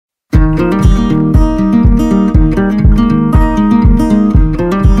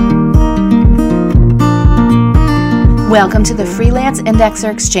Welcome to the Freelance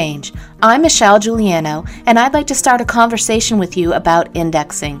Indexer Exchange. I'm Michelle Giuliano, and I'd like to start a conversation with you about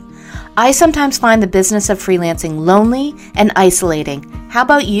indexing. I sometimes find the business of freelancing lonely and isolating. How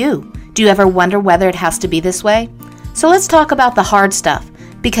about you? Do you ever wonder whether it has to be this way? So let's talk about the hard stuff,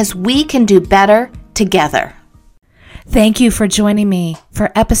 because we can do better together. Thank you for joining me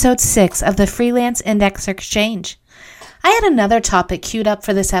for episode 6 of the Freelance Indexer Exchange. I had another topic queued up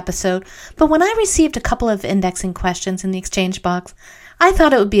for this episode, but when I received a couple of indexing questions in the exchange box, I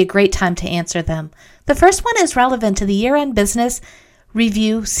thought it would be a great time to answer them. The first one is relevant to the year-end business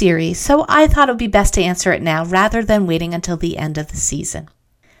review series, so I thought it would be best to answer it now rather than waiting until the end of the season.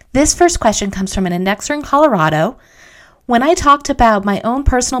 This first question comes from an indexer in Colorado. When I talked about my own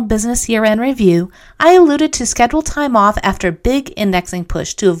personal business year-end review, I alluded to scheduled time off after a big indexing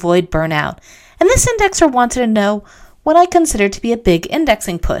push to avoid burnout, and this indexer wanted to know what I consider to be a big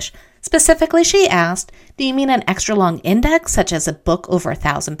indexing push. Specifically, she asked, do you mean an extra long index, such as a book over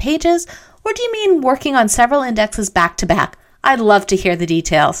 1,000 pages, or do you mean working on several indexes back to back? I'd love to hear the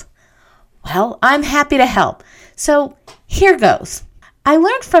details. Well, I'm happy to help. So here goes. I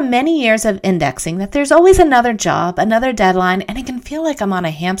learned from many years of indexing that there's always another job, another deadline, and it can feel like I'm on a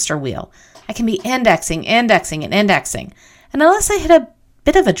hamster wheel. I can be indexing, and indexing. And unless I hit a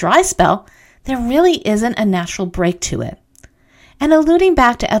bit of a dry spell, there really isn't a natural break to it. And alluding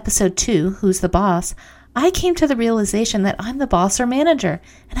back to episode 2, Who's the Boss, I came to the realization that I'm the boss or manager,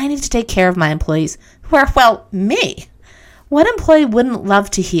 and I need to take care of my employees, who are, well, me. What employee wouldn't love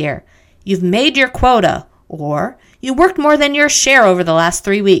to hear, you've made your quota, or you worked more than your share over the last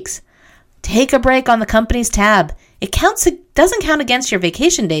 3 weeks? Take a break on the company's tab. It doesn't count against your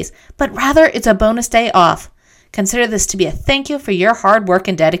vacation days, but rather it's a bonus day off. Consider this to be a thank you for your hard work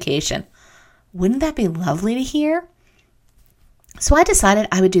and dedication. Wouldn't that be lovely to hear? So I decided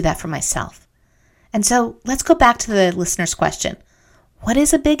I would do that for myself. And so let's go back to the listener's question. What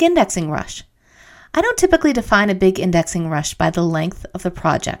is a big indexing rush? I don't typically define a big indexing rush by the length of the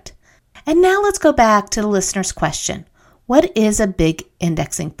project. And now let's go back to the listener's question. What is a big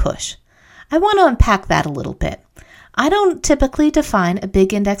indexing push? I want to unpack that a little bit. I don't typically define a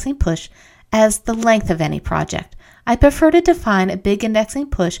big indexing push as the length of any project. I prefer to define a big indexing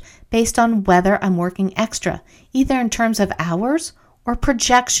push based on whether I'm working extra, either in terms of hours or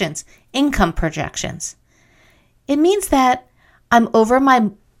projections, income projections. It means that I'm over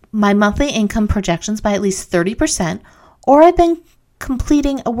my monthly income projections by at least 30%, or I've been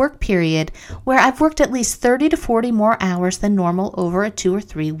completing a work period where I've worked at least 30 to 40 more hours than normal over a 2 or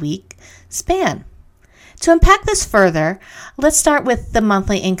 3 week span. To unpack this further, let's start with the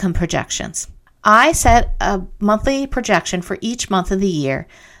monthly income projections. I set a monthly projection for each month of the year.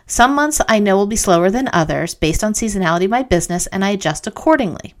 Some months I know will be slower than others based on seasonality of my business, and I adjust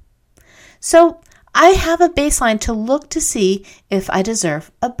accordingly. So I have a baseline to look to see if I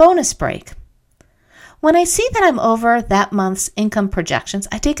deserve a bonus break. When I see that I'm over that month's income projections,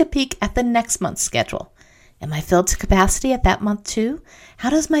 I take a peek at the next month's schedule. Am I filled to capacity at that month too?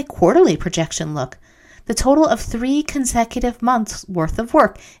 How does my quarterly projection look? The total of 3 consecutive months worth of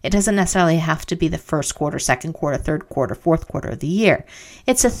work. It doesn't necessarily have to be the first quarter, second quarter, third quarter, fourth quarter of the year.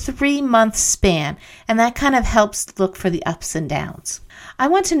 It's a 3-month span, and that kind of helps look for the ups and downs. I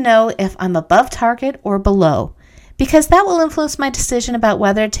want to know if I'm above target or below, because that will influence my decision about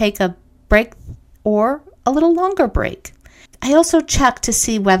whether to take a break or a little longer break. I also check to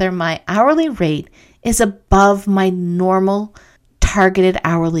see whether my hourly rate is above my normal targeted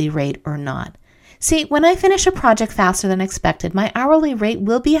hourly rate or not. See, when I finish a project faster than expected, my hourly rate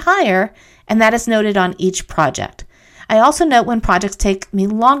will be higher, and that is noted on each project. I also note when projects take me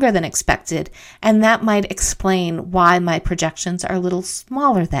longer than expected, and that might explain why my projections are a little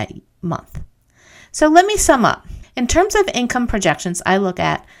smaller that month. So let me sum up. In terms of income projections, I look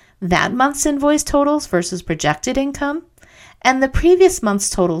at that month's invoice totals versus projected income, and the previous month's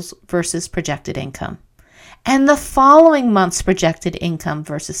totals versus projected income, and the following month's projected income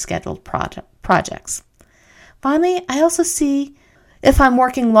versus scheduled projects. Finally, I also see if I'm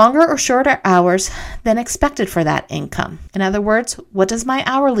working longer or shorter hours than expected for that income. In other words, what does my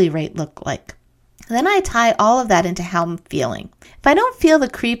hourly rate look like? Then I tie all of that into how I'm feeling. If I don't feel the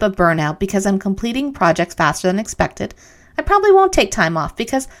creep of burnout because I'm completing projects faster than expected, I probably won't take time off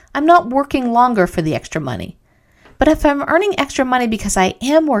because I'm not working longer for the extra money. But if I'm earning extra money because I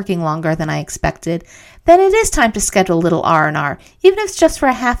am working longer than I expected, then it is time to schedule a little R&R, even if it's just for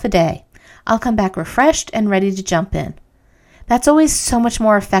a half a day. I'll come back refreshed and ready to jump in. That's always so much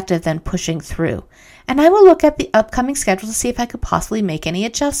more effective than pushing through. and I will look at the upcoming schedule to see if I could possibly make any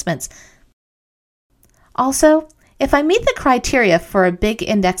adjustments. Also, if I meet the criteria for a big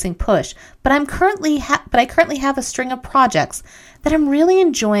indexing push, but I currently have a string of projects that I'm really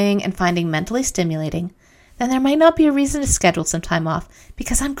enjoying and finding mentally stimulating, then there might not be a reason to schedule some time off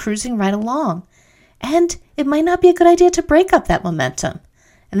because I'm cruising right along. And it might not be a good idea to break up that momentum.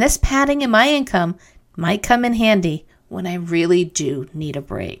 And this padding in my income might come in handy when I really do need a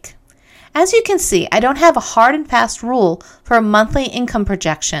break. As you can see, I don't have a hard and fast rule for a monthly income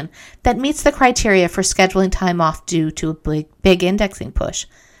projection that meets the criteria for scheduling time off due to a big indexing push,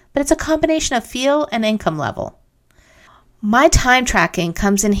 but it's a combination of feel and income level. My time tracking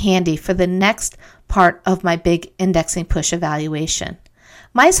comes in handy for the next part of my big indexing push evaluation.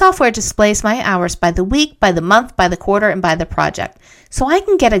 My software displays my hours by the week, by the month, by the quarter, and by the project, so I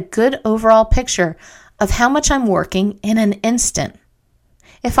can get a good overall picture of how much I'm working in an instant.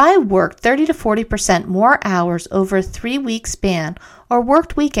 If I worked 30 to 40% more hours over a 3-week span or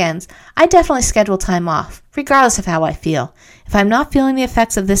worked weekends, I definitely schedule time off, regardless of how I feel. If I'm not feeling the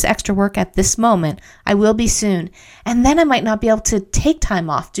effects of this extra work at this moment, I will be soon, and then I might not be able to take time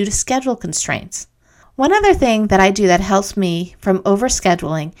off due to schedule constraints. One other thing that I do that helps me from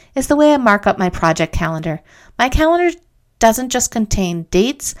overscheduling is the way I mark up my project calendar. My calendar doesn't just contain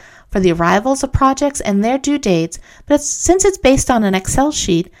dates for the arrivals of projects and their due dates, but since it's based on an Excel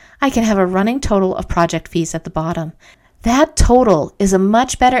sheet, I can have a running total of project fees at the bottom. That total is a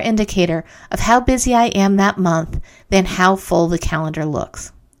much better indicator of how busy I am that month than how full the calendar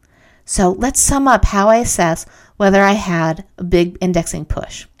looks. So let's sum up how I assess whether I had a big indexing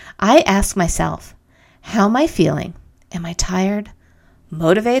push. I ask myself, how am I feeling? Am I tired?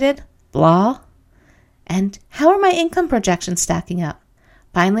 Motivated? Blah? And how are my income projections stacking up?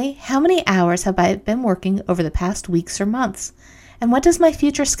 Finally, how many hours have I been working over the past weeks or months? And what does my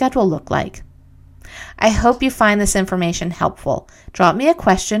future schedule look like? I hope you find this information helpful. Drop me a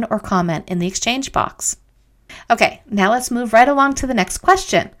question or comment in the exchange box. Okay, now let's move right along to the next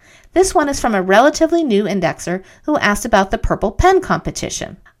question. This one is from a relatively new indexer who asked about the Purple Pen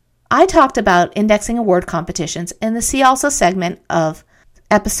competition. I talked about indexing award competitions in the See Also segment of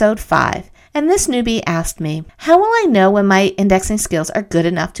episode 5. And this newbie asked me, how will I know when my indexing skills are good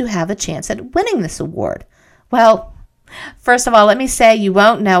enough to have a chance at winning this award? Well, first of all, let me say you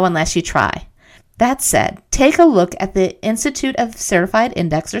won't know unless you try. That said, take a look at the Institute of Certified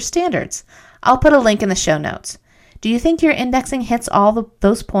Indexer Standards. I'll put a link in the show notes. Do you think your indexing hits all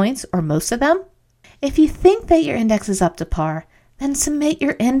those points or most of them? If you think that your index is up to par, then submit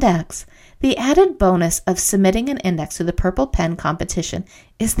your index. The added bonus of submitting an index to the Purple Pen competition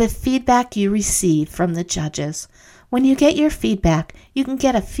is the feedback you receive from the judges. When you get your feedback, you can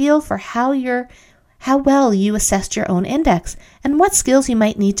get a feel for how well you assessed your own index and what skills you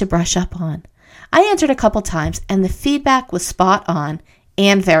might need to brush up on. I entered a couple times and the feedback was spot on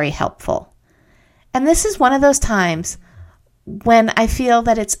and very helpful. And this is one of those times when I feel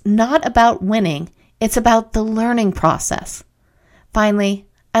that it's not about winning, it's about the learning process. Finally,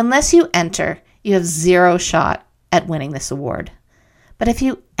 unless you enter, you have zero shot at winning this award. But if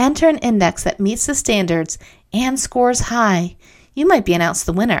you enter an index that meets the standards and scores high, you might be announced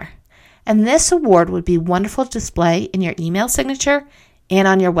the winner. And this award would be wonderful to display in your email signature and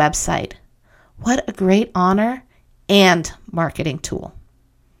on your website. What a great honor and marketing tool.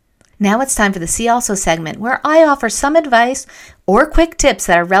 Now it's time for the See Also segment, where I offer some advice or quick tips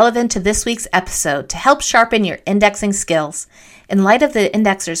that are relevant to this week's episode to help sharpen your indexing skills. In light of the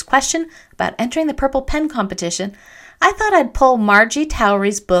indexer's question about entering the Purple Pen competition, I thought I'd pull Margie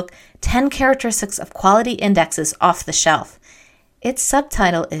Towery's book, 10 Characteristics of Quality Indexes, off the shelf. Its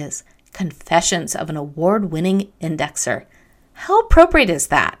subtitle is Confessions of an Award-Winning Indexer. How appropriate is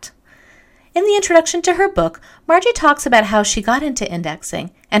that? In the introduction to her book, Margie talks about how she got into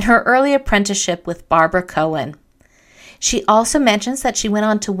indexing and her early apprenticeship with Barbara Cohen. She also mentions that she went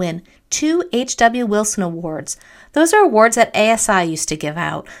on to win 2 H.W. Wilson Awards. Those are awards that ASI used to give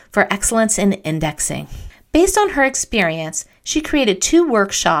out for excellence in indexing. Based on her experience, she created 2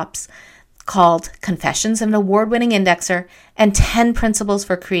 workshops called Confessions of an Award-Winning Indexer and 10 Principles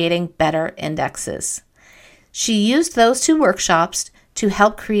for Creating Better Indexes. She used those 2 workshops to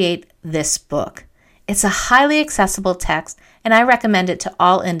help create this book. It's a highly accessible text, and I recommend it to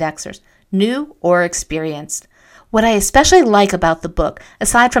all indexers, new or experienced. What I especially like about the book,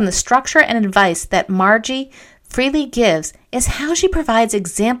 aside from the structure and advice that Margie freely gives, is how she provides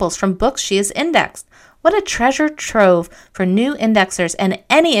examples from books she has indexed. What a treasure trove for new indexers and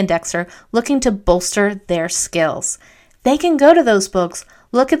any indexer looking to bolster their skills. They can go to those books,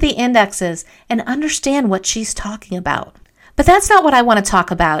 look at the indexes, and understand what she's talking about. But that's not what I want to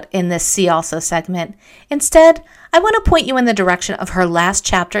talk about in this See Also segment. Instead, I want to point you in the direction of her last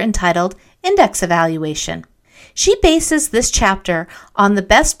chapter entitled Index Evaluation. She bases this chapter on the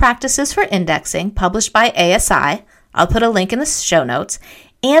best practices for indexing published by ASI. I'll put a link in the show notes,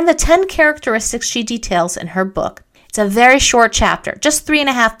 and the 10 characteristics she details in her book. It's a very short chapter, just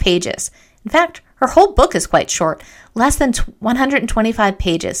 3.5 pages. In fact, her whole book is quite short, less than 125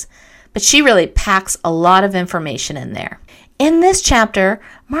 pages, but she really packs a lot of information in there. In this chapter,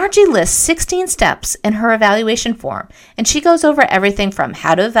 Margie lists 16 steps in her evaluation form, and she goes over everything from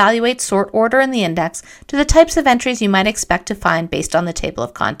how to evaluate sort order in the index to the types of entries you might expect to find based on the table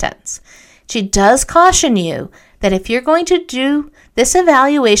of contents. She does caution you that if you're going to do this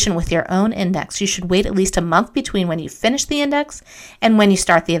evaluation with your own index, you should wait at least a month between when you finish the index and when you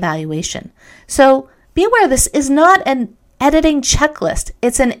start the evaluation. So be aware this is not an editing checklist,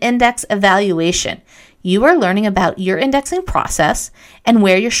 it's an index evaluation. You are learning about your indexing process and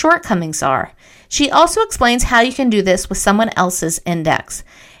where your shortcomings are. She also explains how you can do this with someone else's index,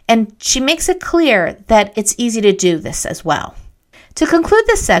 and she makes it clear that it's easy to do this as well. To conclude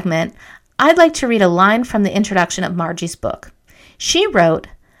this segment, I'd like to read a line from the introduction of Margie's book. She wrote,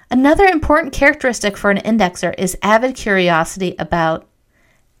 "Another important characteristic for an indexer is avid curiosity about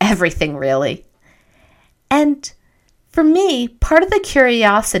everything, really." And for me, part of the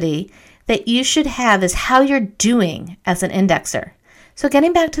curiosity that you should have is how you're doing as an indexer. So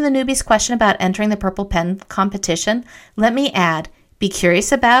getting back to the newbie's question about entering the Purple Pen competition, let me add, be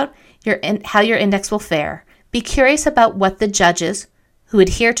curious about how your index will fare. Be curious about what the judges who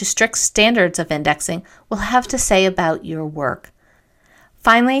adhere to strict standards of indexing will have to say about your work.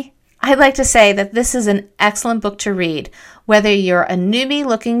 Finally, I'd like to say that this is an excellent book to read, whether you're a newbie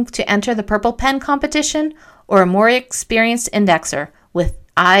looking to enter the Purple Pen competition or a more experienced indexer with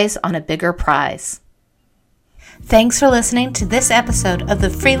eyes on a bigger prize. Thanks for listening to this episode of the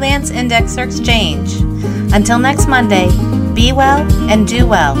Freelance Indexer Exchange. Until next Monday, be well and do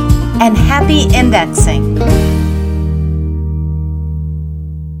well, and happy indexing.